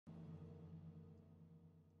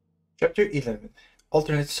Chapter 11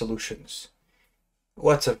 Alternate Solutions.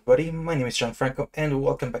 What's up, buddy? My name is Gianfranco, and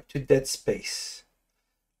welcome back to Dead Space.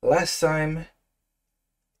 Last time,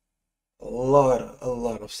 a lot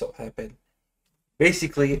of stuff happened.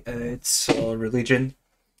 Basically, it's religion,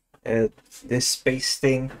 this space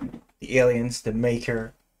thing, the aliens, the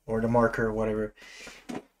maker, or the marker, whatever.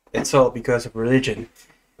 It's all because of religion.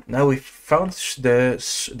 Now we found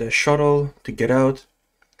the shuttle to get out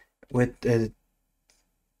with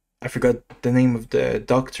I forgot the name of the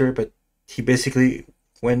doctor, but he basically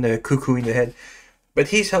went cuckoo in the head. But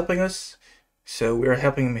he's helping us, so we're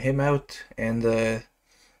helping him out, and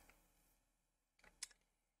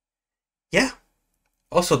yeah.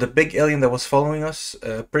 Also, the big alien that was following us,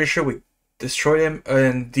 pretty sure we destroyed him,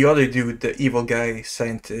 and the other dude, the evil guy,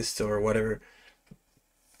 scientist or whatever,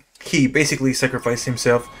 he basically sacrificed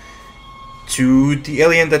himself to the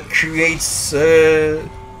alien that creates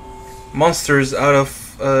monsters out of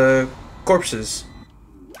corpses.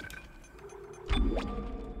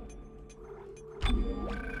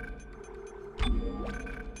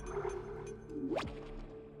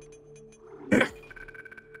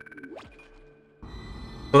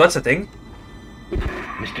 So that's a thing.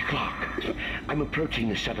 Mr. Clark, I'm approaching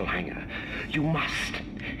the shuttle hangar. You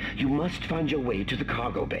must find your way to the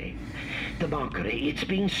cargo bay. The marker, it's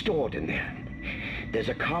being stored in there. There's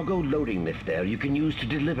a cargo loading lift there you can use to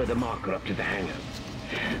deliver the marker up to the hangar.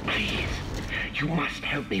 Please, you must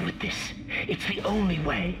help me with this. It's the only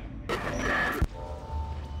way.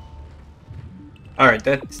 Alright,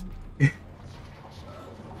 that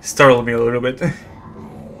startled me a little bit.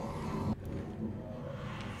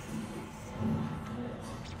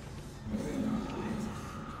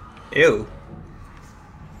 Ew.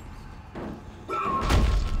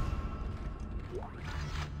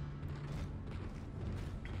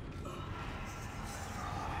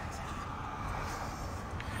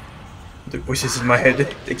 The voices in my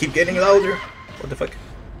head, they keep getting louder. What the fuck?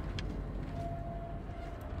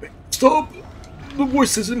 Stop! The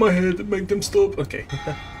voices in my head, make them stop. Okay.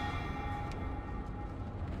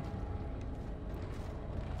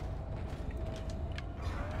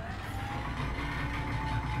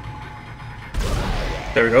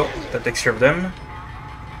 There we go. That takes care of them.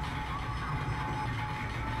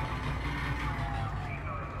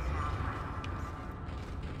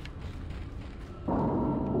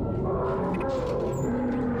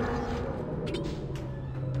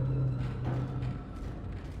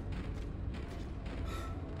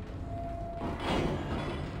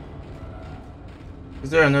 Is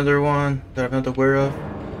there another one that I'm not aware of?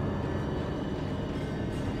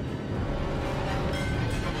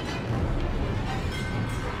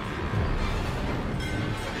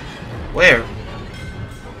 Where?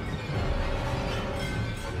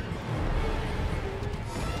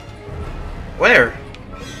 Where?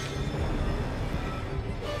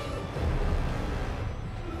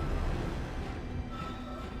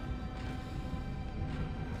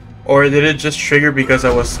 Or did it just trigger because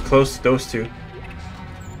I was close to those two?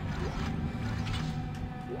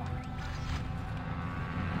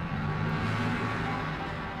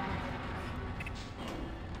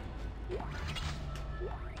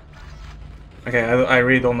 Okay, I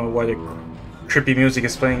really don't know why the trippy music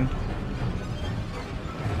is playing.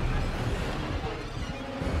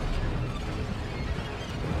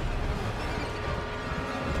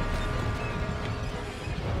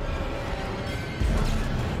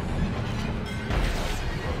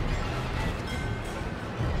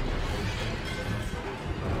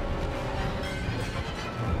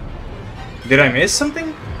 Did I miss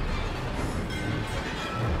something?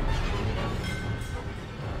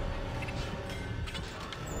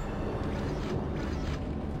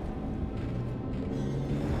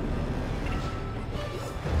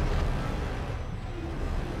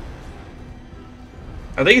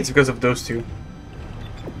 I think it's because of those two.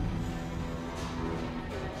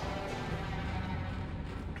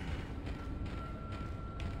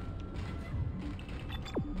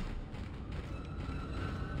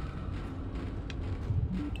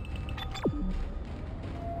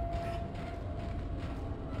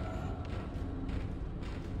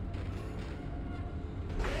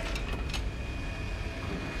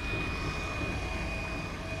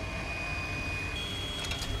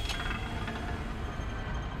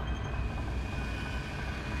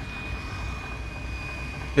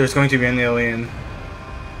 There's going to be an alien.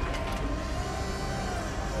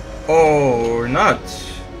 Or not.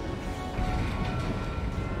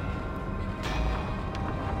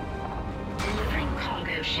 Delivering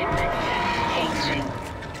cargo shipment. Catering.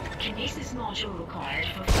 Kinesis module required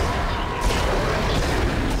for cargo.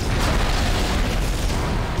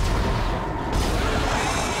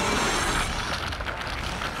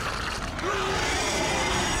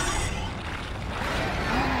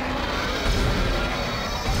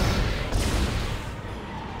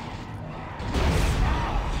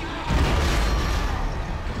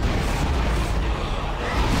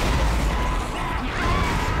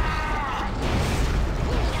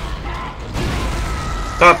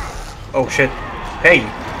 Oh shit. Hey!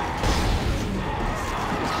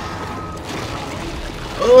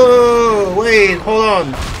 Oh, wait, hold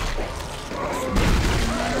on.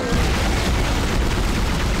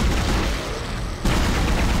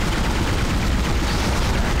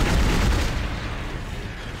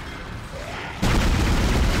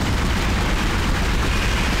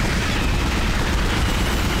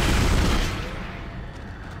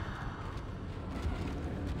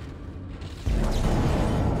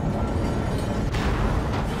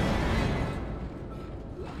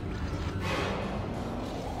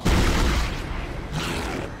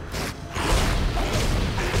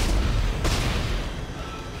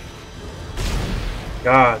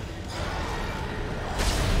 God.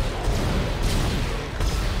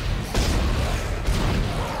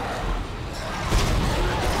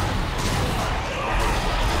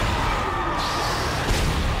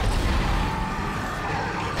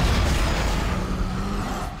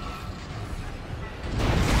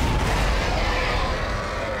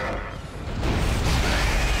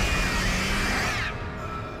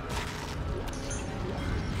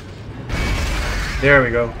 There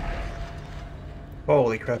we go.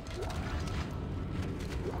 Holy crap.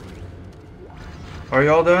 Are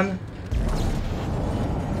you all done?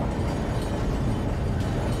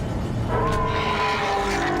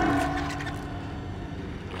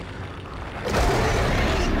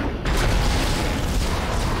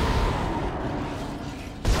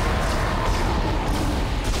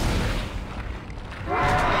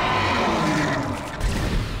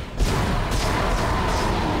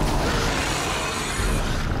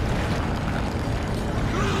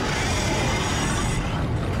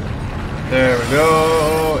 There we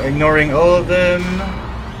go. Ignoring all of them.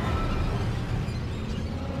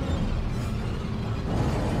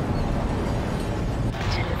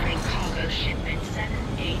 Delivering cargo shipment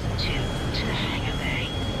 782 to the hangar bay.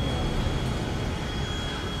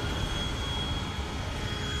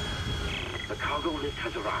 The cargo lift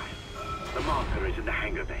has arrived. The marker is in the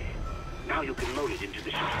hangar bay. Now you can load it into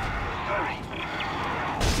the shuttle. Hurry!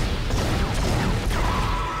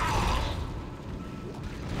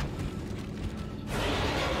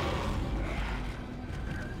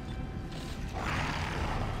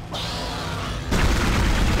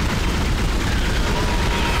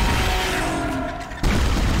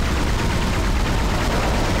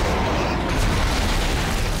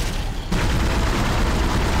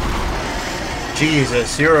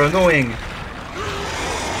 Jesus, you're annoying.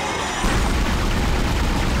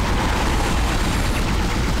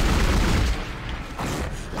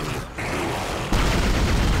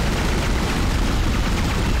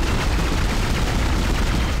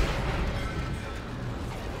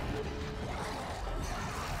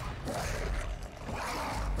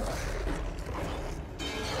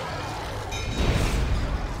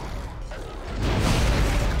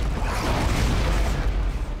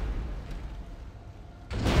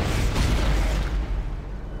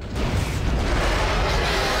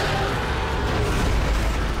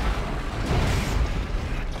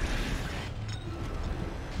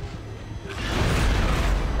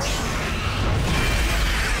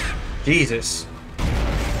 Jesus.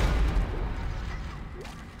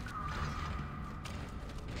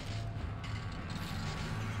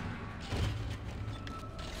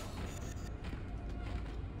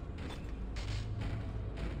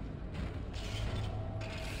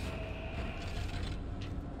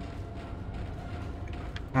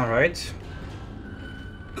 All right.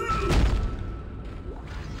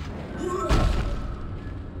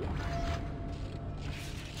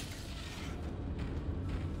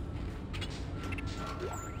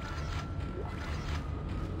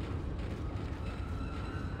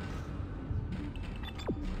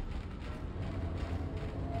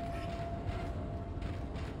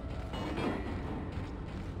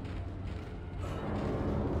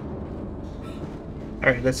 All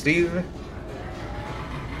right, let's leave.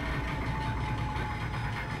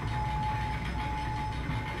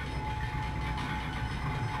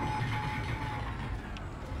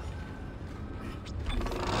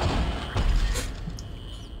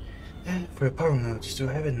 And for power nodes, do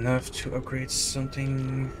I have enough to upgrade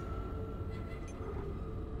something?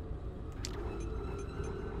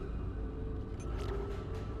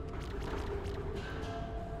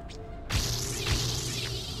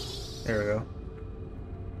 There we go.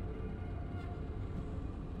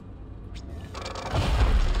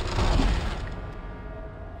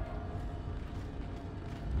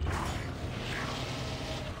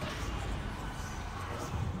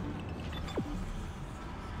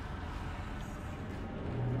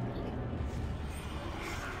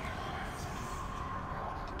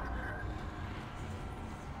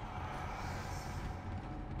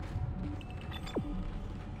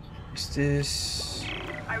 this?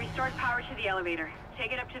 I restored power to the elevator.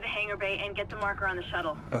 Take it up to the hangar bay and get the marker on the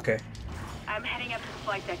shuttle. Okay. I'm heading up to the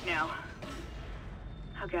flight deck now.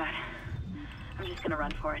 Oh god. I'm just gonna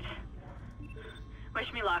run for it.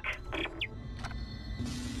 Wish me luck.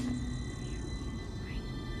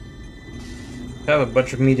 I have a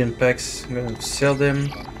bunch of medium packs. I'm gonna sell them.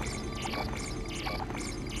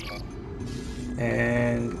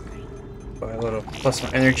 And buy a lot of plasma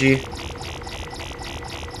energy.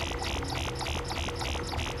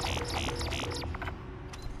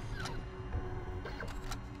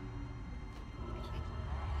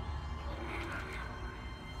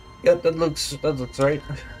 Yep, that looks right.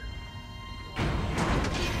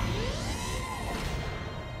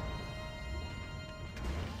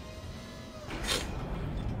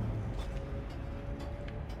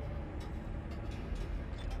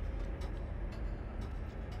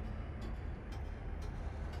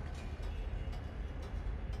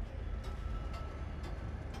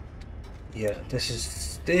 Yeah, this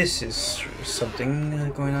is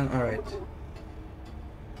something going on. All right.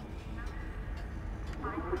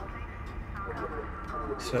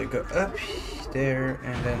 So I go up there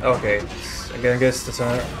and then okay. I guess that's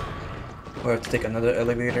another. We have to take another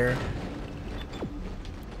elevator.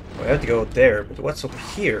 We have to go there, but what's up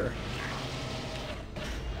here?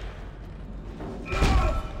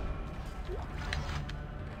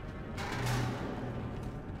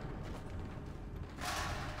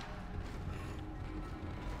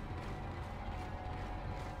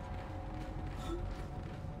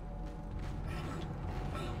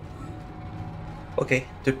 Okay,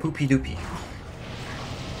 the poopy doopy.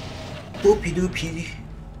 Poopy doopy.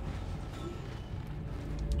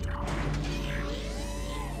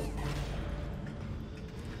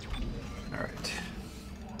 Alright.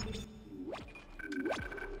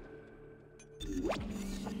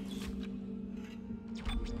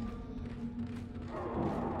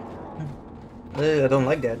 I don't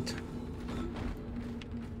like that.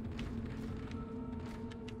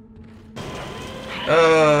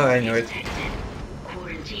 I knew it.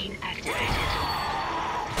 Quarantine activated.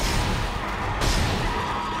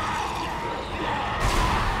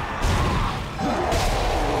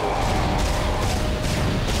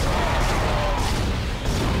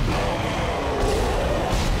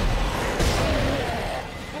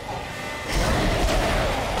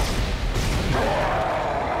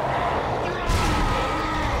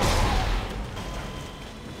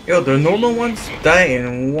 Yo, the normal ones die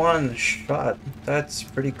in one shot. That's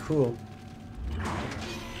pretty cool.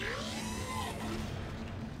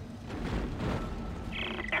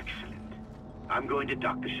 Excellent. I'm going to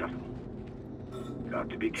dock the shuttle. Got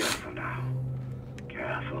to be careful now.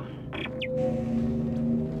 Careful.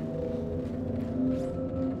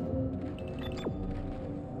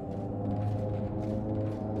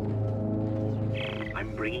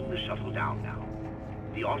 I'm bringing the shuttle down now.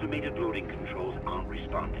 The automated loading controls aren't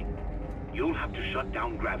responding. You'll have to shut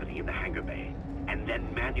down gravity in the hangar bay, and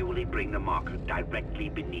then manually bring the marker directly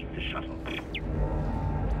beneath the shuttle.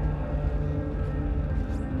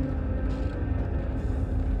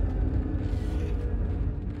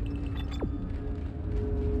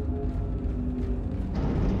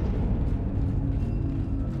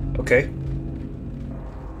 Okay.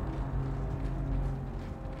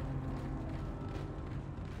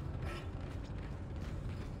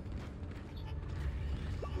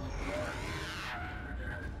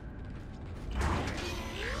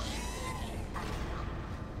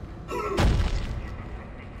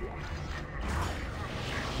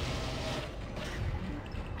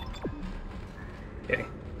 Okay.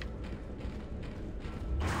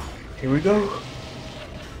 Here we go.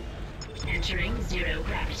 Entering zero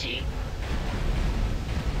gravity.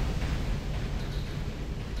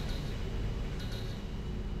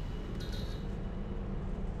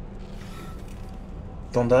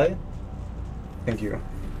 Don't die. Thank you.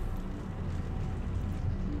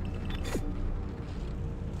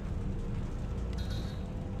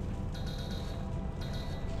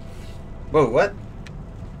 Whoa, what?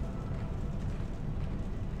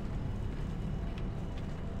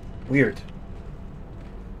 Weird.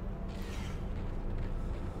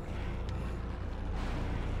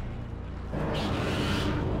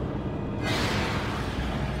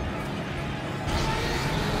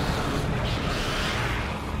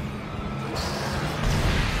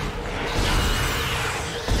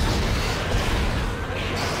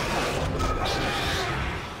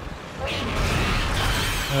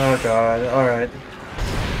 Oh god, alright.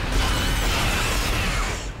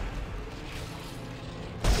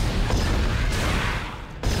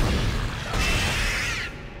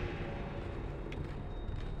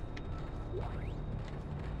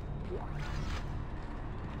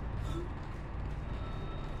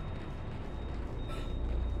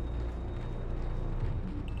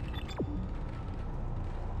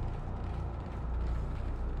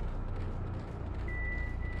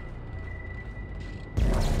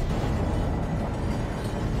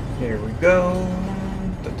 Here we go.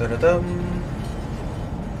 Da-da-da-dum.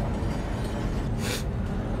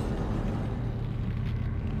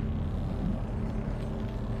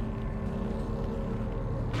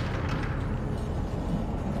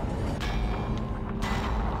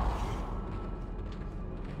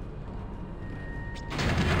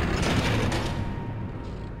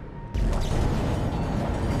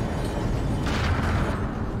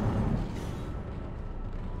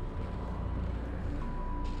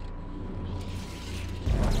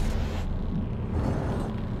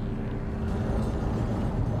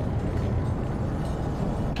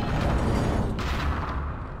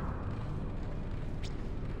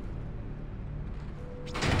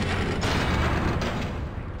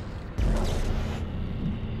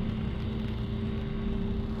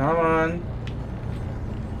 Come on.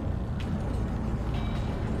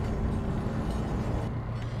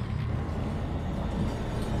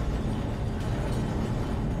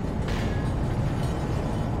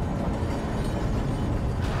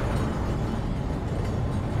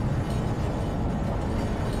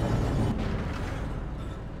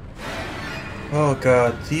 Oh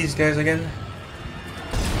god, these guys again?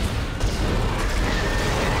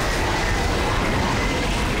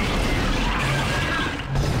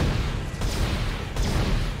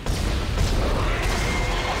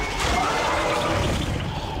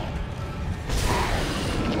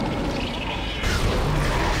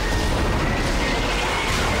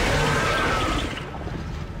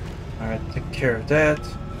 Alright, take care of that.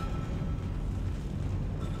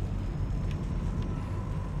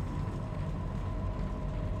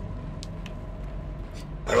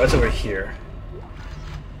 What's over here?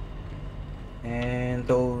 And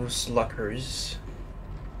those lockers.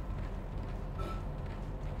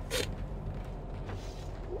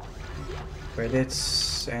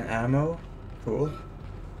 Credits and ammo. Cool.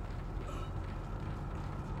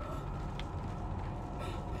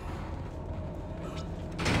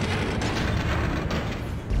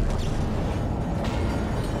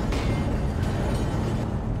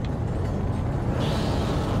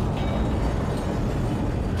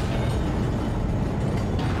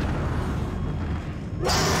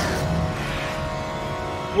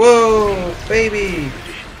 Whoa, baby!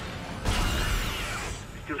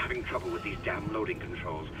 Still having trouble with these damn loading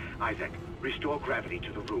controls. Isaac, restore gravity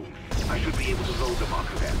to the room. I should be able to load the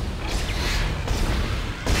marker then.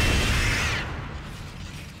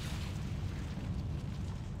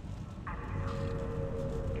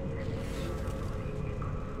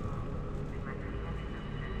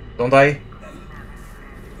 Don't die.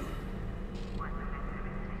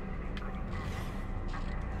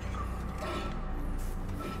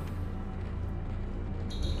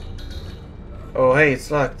 Oh, hey, it's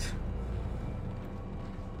locked.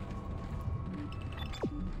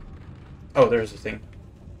 Oh, there's a thing.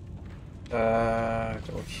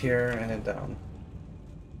 Go here and then down.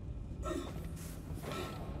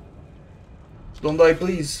 Don't die,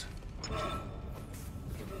 please.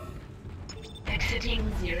 Exiting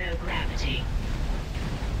zero gravity.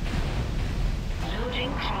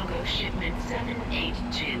 Loading cargo shipment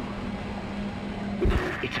 782.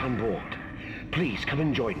 It's on board. Please come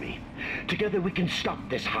and join me. Together we can stop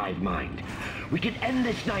this hive mind. We can end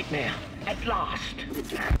this nightmare at last.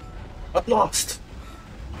 At last!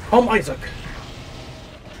 Come, Isaac!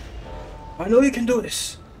 I know you can do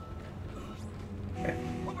this. Okay.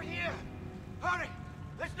 Over here! Hurry!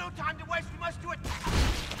 There's no time to waste. We must do it.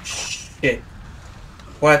 Shit.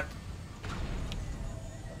 What?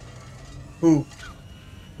 Who?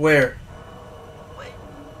 Where? Wait,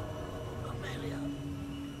 Amelia.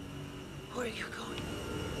 Where are you going?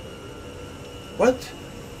 What?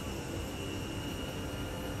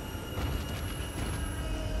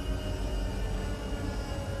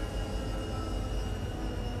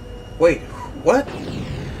 Wait, what?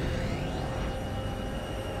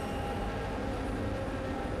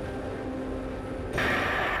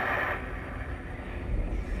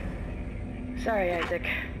 Sorry, Isaac.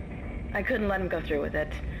 I couldn't let him go through with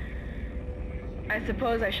it. I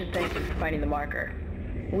suppose I should thank you for finding the marker.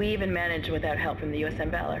 We even managed without help from the USM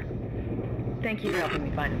Valor. Thank you for helping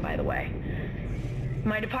me find him, by the way.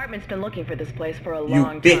 My department's been looking for this place for a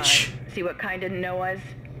long bitch. time. See what Kyne didn't know was?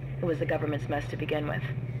 It was the government's mess to begin with.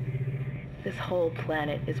 This whole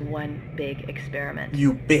planet is one big experiment.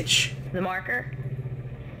 You bitch. The marker?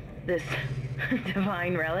 This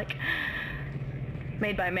divine relic?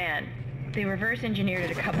 Made by man. They reverse engineered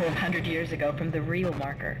it a couple of 100 years ago from the real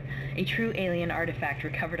marker, a true alien artifact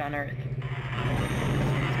recovered on Earth.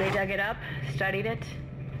 So they dug it up, studied it,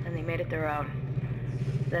 and they made it their own.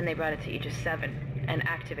 Then they brought it to Aegis 7 and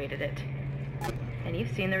activated it. And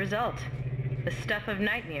you've seen the result. The stuff of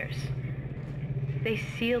nightmares. They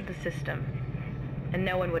sealed the system, and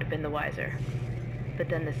no one would have been the wiser. But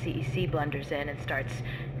then the CEC blunders in and starts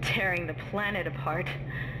tearing the planet apart.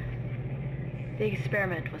 The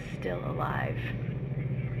experiment was still alive.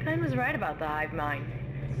 Kyne was right about the hive mind.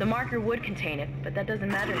 The marker would contain it, but that doesn't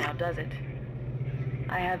matter now, does it?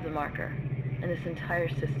 I have the marker, and this entire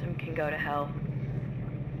system can go to hell.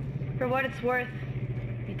 For what it's worth,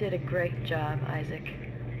 you did a great job, Isaac.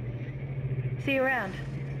 See you around.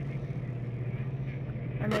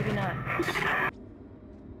 Or maybe not.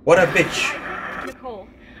 What a bitch. Nicole,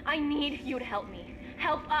 I need you to help me.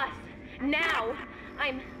 Help us. Now.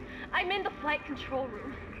 I'm in the flight control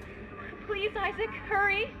room. Please, Isaac,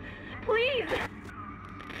 hurry. Please.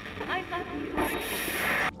 I love you.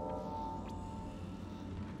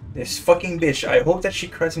 This fucking bitch. I hope that she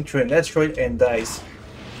crashes into an asteroid and dies.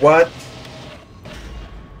 What?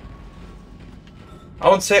 I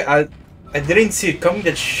won't say I didn't see it coming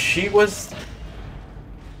that she was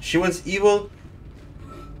evil,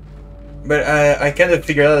 but I kind of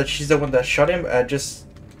figured out that she's the one that shot him. I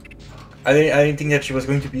didn't think that she was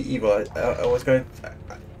going to be evil. I was going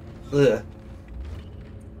ugh.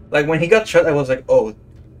 Like when he got shot, I was like, oh,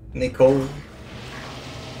 Nicole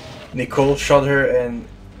shot her. And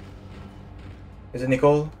is it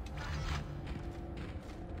Nicole?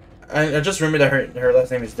 I just remember that her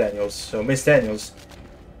last name is Daniels, so Miss Daniels.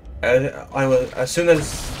 I was, as soon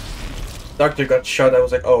as Doctor got shot, I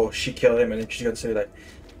was like, oh, she killed him, and then she's gonna say like,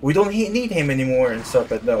 we don't need him anymore and stuff.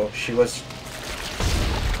 But no, she was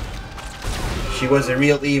a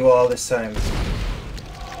real evil all this time. Yeah.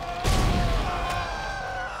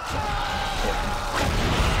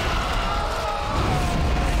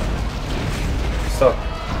 Stop.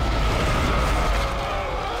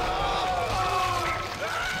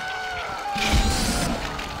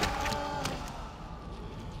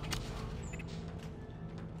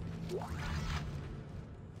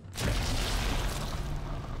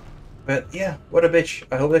 But yeah, what a bitch.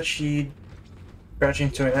 I hope that she crashed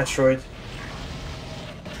into an asteroid.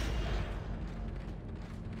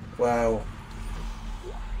 Wow.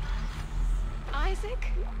 Isaac?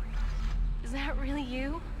 Is that really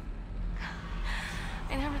you?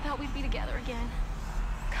 I never thought we'd be together again.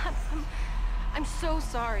 God, I'm so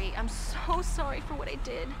sorry. I'm so sorry for what I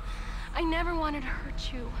did. I never wanted to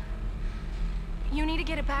hurt you. You need to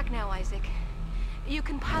get it back now, Isaac. You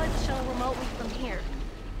can pilot the shuttle remotely from here.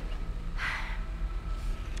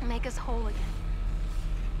 Make us whole again.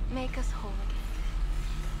 Make us whole again.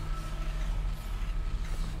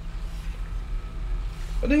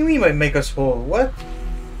 What do you mean by make us whole? What?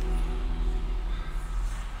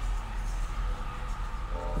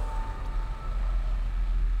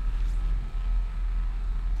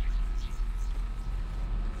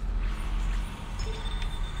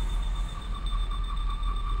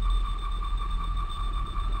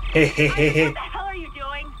 Hey, hey, hey, hey. What the hell are you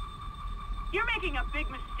doing? You're making a big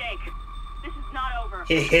mistake. This is not over.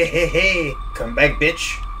 Hey, hey, hey, hey. Come back,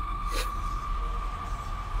 bitch.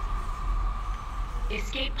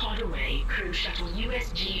 Escape pod away, crew shuttle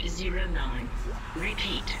USG-09.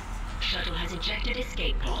 Repeat. Shuttle has ejected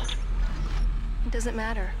escape pod. It doesn't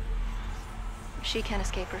matter. She can't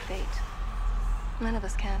escape her fate. None of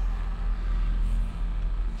us can.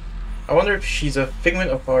 I wonder if she's a figment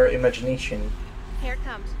of our imagination. Here it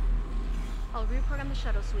comes. I'll reprogram the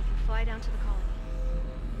shuttle so we can fly down to the colony.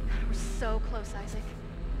 God, we're so close, Isaac.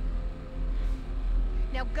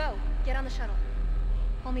 Now go! Get on the shuttle.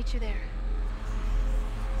 I'll meet you there.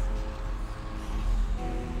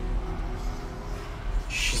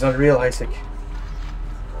 She's not real, Isaac.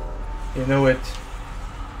 You know it.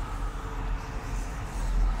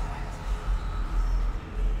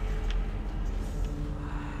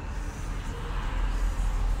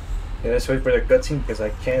 Yeah, let's wait for the cutscene because I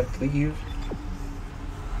can't leave.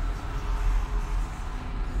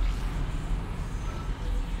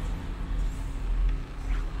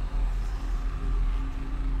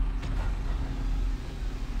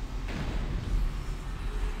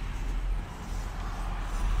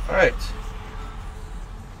 Alright.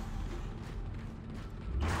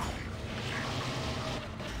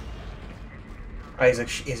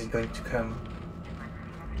 Isaac isn't going to come.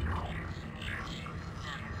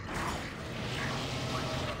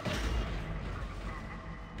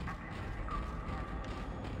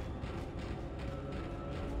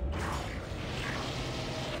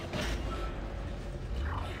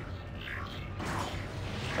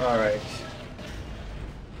 Alright.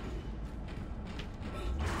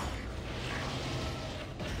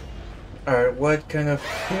 Alright, what kind of...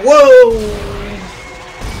 Whoa!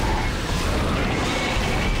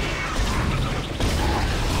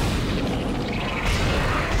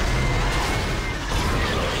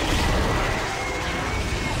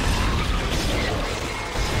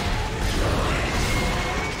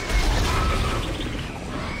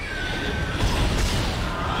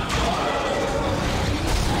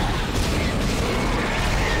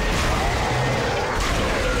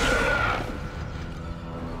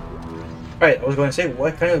 Alright, I was going to say,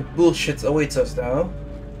 what kind of bullshit awaits us now?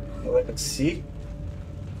 Well, let's see.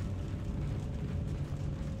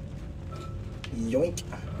 Yoink.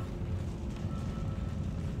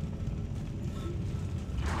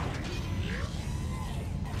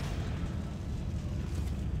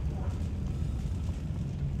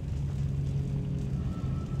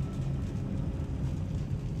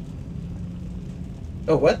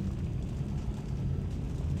 Oh, what?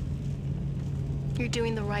 You're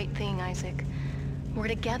doing the right thing, Isaac. We're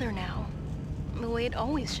together now. The way it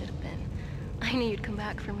always should have been. I knew you'd come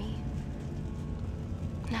back for me.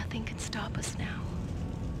 Nothing can stop us now.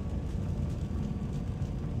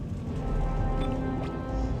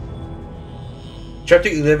 Chapter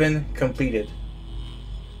 11 completed.